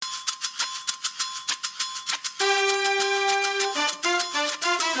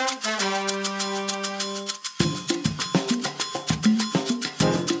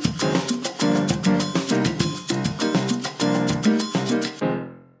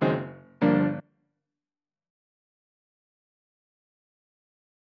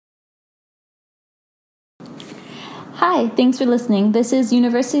Hi, thanks for listening. This is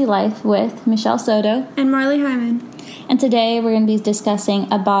University Life with Michelle Soto and Marley Hyman. And today we're going to be discussing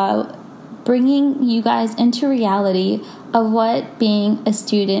about bringing you guys into reality of what being a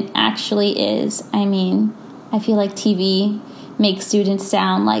student actually is. I mean, I feel like TV makes students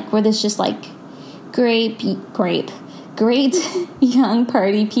sound like we're this just like great young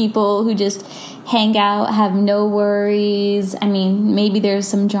party people who just hang out, have no worries. I mean, maybe there's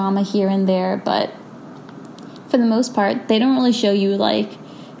some drama here and there, but for the most part, they don't really show you like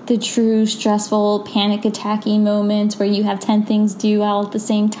the true stressful panic attacky moments where you have 10 things due all at the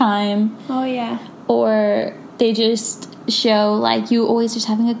same time. Oh yeah. Or they just show like you always just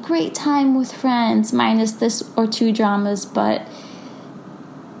having a great time with friends minus this or two dramas, but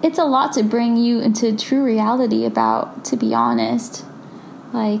it's a lot to bring you into true reality about, to be honest.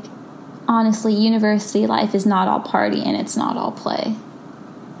 Like, honestly, university life is not all party and it's not all play.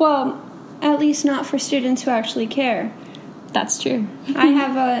 Well, at least not for students who actually care. That's true. I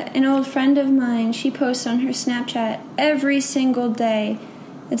have an old friend of mine. She posts on her Snapchat every single day.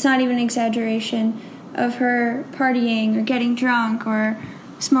 It's not even an exaggeration of her partying or getting drunk or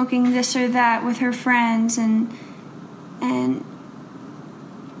smoking this or that with her friends. And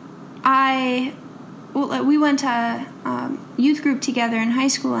we went to youth group together in high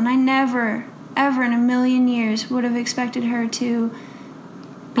school, and I never, ever in a million years would have expected her to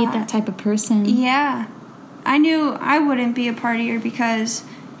be that type of person. Yeah. I knew I wouldn't be a partier because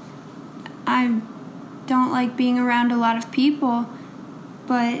I don't like being around a lot of people,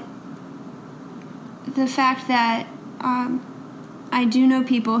 but the fact that I do know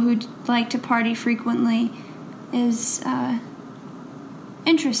people who like to party frequently is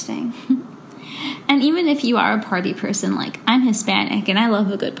interesting. And even if you are a party person, like I'm Hispanic and I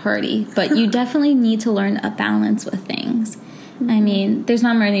love a good party, but you definitely need to learn a balance with things. I mean, there's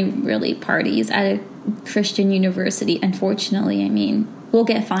not many really parties at a Christian university, unfortunately. I mean, we'll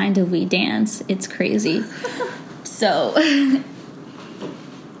get fined if we dance. It's crazy. So,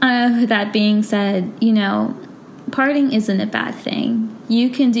 that being said, partying isn't a bad thing.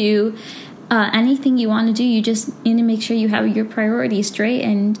 You can do anything you want to do. You just need to make sure you have your priorities straight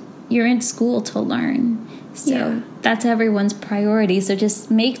and you're in school to learn. So that's everyone's priority. So just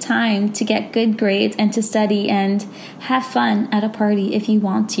make time to get good grades and to study and have fun at a party if you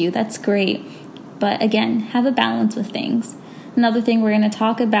want to. That's great. But again, have a balance with things. Another thing we're going to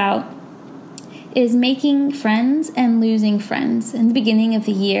talk about is making friends and losing friends. In the beginning of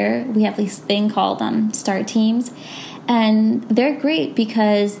the year, we have this thing called START teams. And they're great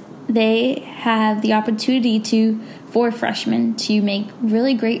because they have the opportunity for freshmen to make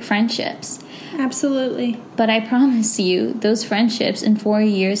really great friendships. Absolutely. But I promise you, those friendships in 4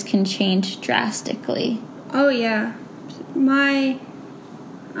 years can change drastically. Oh, yeah. My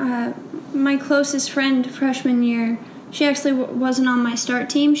closest friend freshman year, she actually wasn't on my START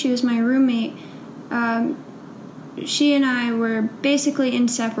team. She was my roommate. She and I were basically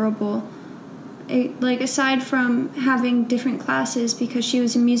inseparable. Aside from having different classes, because she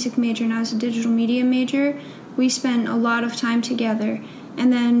was a music major and I was a digital media major, we spent a lot of time together.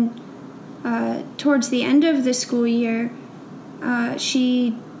 And then towards the end of the school year,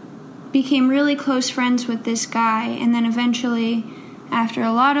 she became really close friends with this guy, and then eventually, after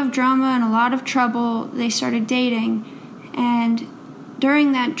a lot of drama and a lot of trouble, they started dating. And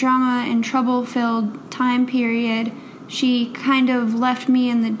during that drama and trouble-filled time period, she kind of left me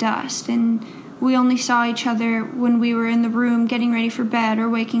in the dust, and we only saw each other when we were in the room getting ready for bed or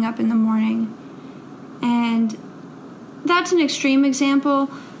waking up in the morning. And that's an extreme example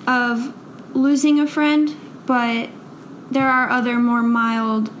of losing a friend, but there are other more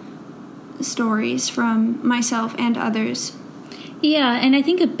mild stories from myself and others. Yeah, and I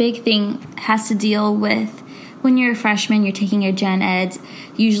think a big thing has to deal with when you're a freshman, you're taking your gen eds.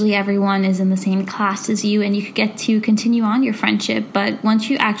 Usually everyone is in the same class as you, and you could get to continue on your friendship. But once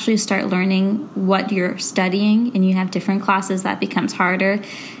you actually start learning what you're studying and you have different classes, that becomes harder.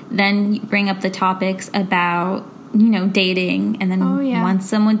 Then you bring up the topics about dating, and then once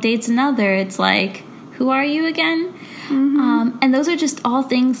someone dates another, it's like, who are you again? Mm-hmm. And those are just all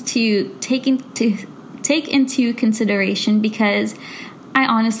things to take into consideration, because I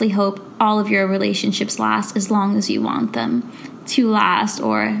honestly hope all of your relationships last as long as you want them to last,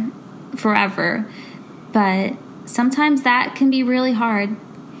 or forever. But sometimes that can be really hard.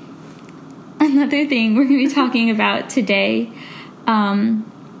 Another thing we're going to be talking about today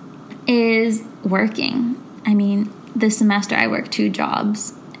is working. I mean, this semester I worked 2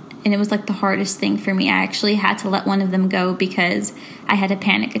 jobs, and it was like the hardest thing for me. I actually had to let one of them go because I had a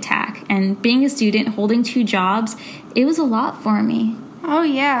panic attack. And being a student holding 2 jobs, it was a lot for me. Oh,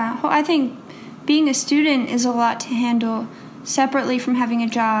 yeah. I think being a student is a lot to handle separately from having a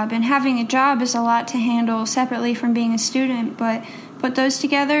job, and having a job is a lot to handle separately from being a student, but put those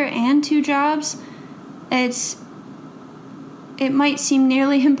together and 2 jobs, it might seem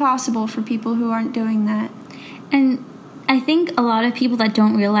nearly impossible for people who aren't doing that. And I think a lot of people that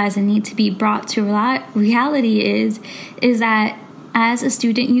don't realize and need to be brought to reality is that as a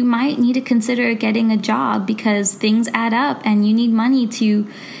student, you might need to consider getting a job because things add up and you need money to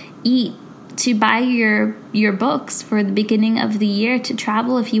eat, to buy your books for the beginning of the year, to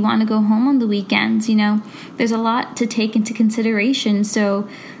travel if you want to go home on the weekends. There's a lot to take into consideration. So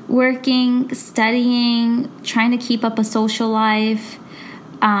working, studying, trying to keep up a social life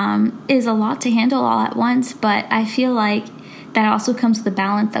is a lot to handle all at once. But I feel like that also comes with the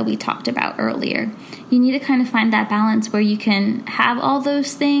balance that we talked about earlier. You need to kind of find that balance where you can have all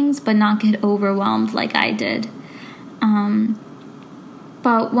those things but not get overwhelmed like I did.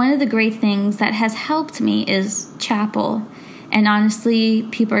 But one of the great things that has helped me is chapel. And honestly,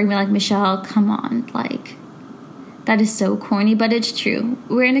 people are going to be like, Michelle, come on. Like, that is so corny, but it's true.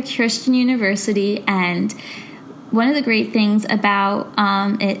 We're in a Christian university, and one of the great things about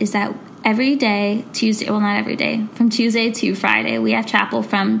it is that every day, not every day, from Tuesday to Friday, we have chapel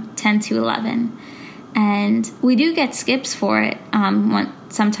from 10 to 11. And we do get skips for it.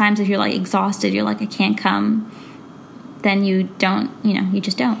 Sometimes if you're like exhausted, you're like, I can't come, then you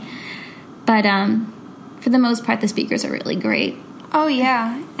just don't. But for the most part, the speakers are really great. Oh,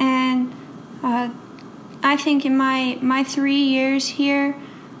 yeah. And I think in my 3 years here,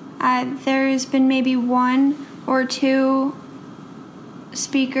 there has been maybe 1 or 2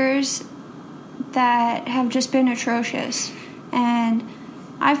 speakers that have just been atrocious. And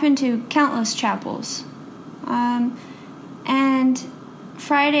I've been to countless chapels. And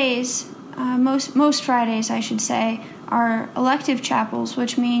Fridays, most Fridays, I should say, are elective chapels,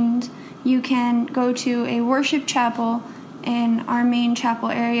 which means you can go to a worship chapel in our main chapel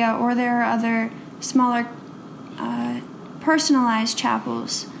area, or there are other smaller personalized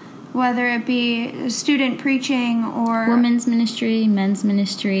chapels, whether it be student preaching or women's ministry, men's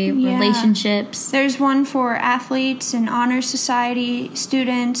ministry, relationships. There's one for athletes and honor society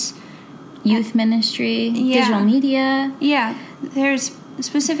students, youth ministry, digital media. Yeah, there's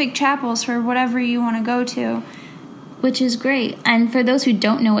specific chapels for whatever you want to go to, which is great. And for those who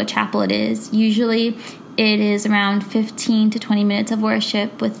don't know what chapel it is, usually it is around 15 to 20 minutes of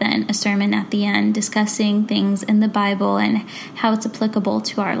worship with then a sermon at the end discussing things in the Bible and how it's applicable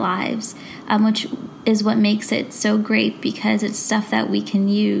to our lives, which is what makes it so great, because it's stuff that we can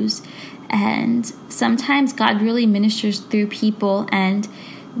use. And sometimes God really ministers through people and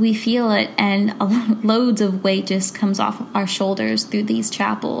we feel it, and loads of weight just comes off of our shoulders through these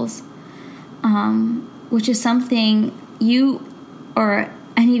chapels, which is something you or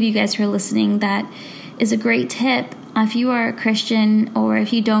any of you guys who are listening, that is a great tip. If you are a Christian or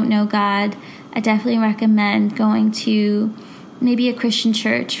if you don't know God, I definitely recommend going to maybe a Christian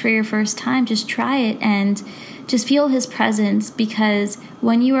church for your first time. Just try it and just feel His presence, because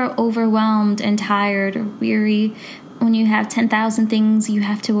when you are overwhelmed and tired or weary, when you have 10,000 things you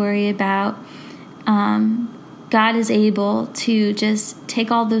have to worry about, God is able to just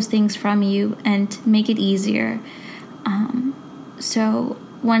take all those things from you and make it easier. So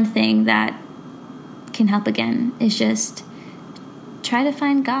one thing that can help again is just try to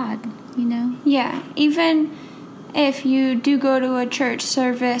find God, Yeah, even if you do go to a church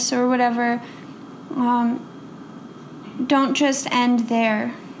service or whatever, don't just end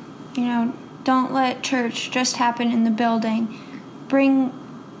there. Don't let church just happen in the building. Bring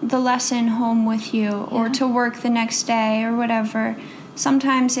the lesson home with you, or to work the next day or whatever.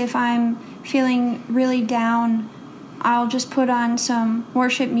 Sometimes if I'm feeling really down, I'll just put on some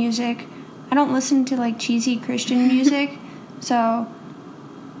worship music. I don't listen to cheesy Christian music, so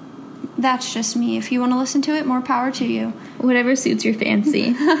that's just me. If you want to listen to it, more power to you. Whatever suits your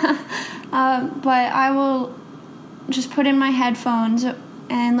fancy. But I will just put in my headphones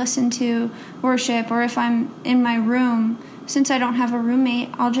and listen to worship, or if I'm in my room, since I don't have a roommate,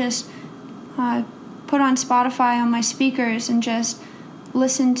 I'll just put on Spotify on my speakers and just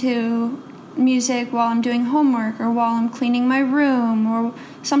listen to music while I'm doing homework or while I'm cleaning my room, or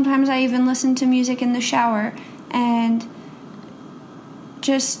sometimes I even listen to music in the shower, and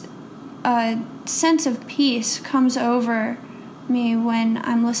just a sense of peace comes over me when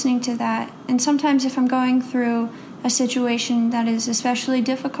I'm listening to that. And sometimes if I'm going through a situation that is especially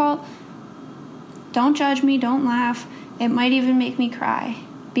difficult, don't judge me, don't laugh. It might even make me cry,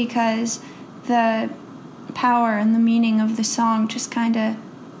 because the power and the meaning of the song just kind of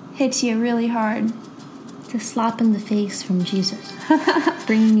hits you really hard. It's a slap in the face from Jesus,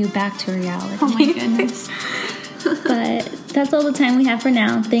 bringing you back to reality. Oh my goodness. But that's all the time we have for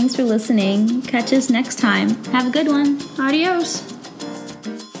now. Thanks for listening. Catch us next time. Have a good one. Adios.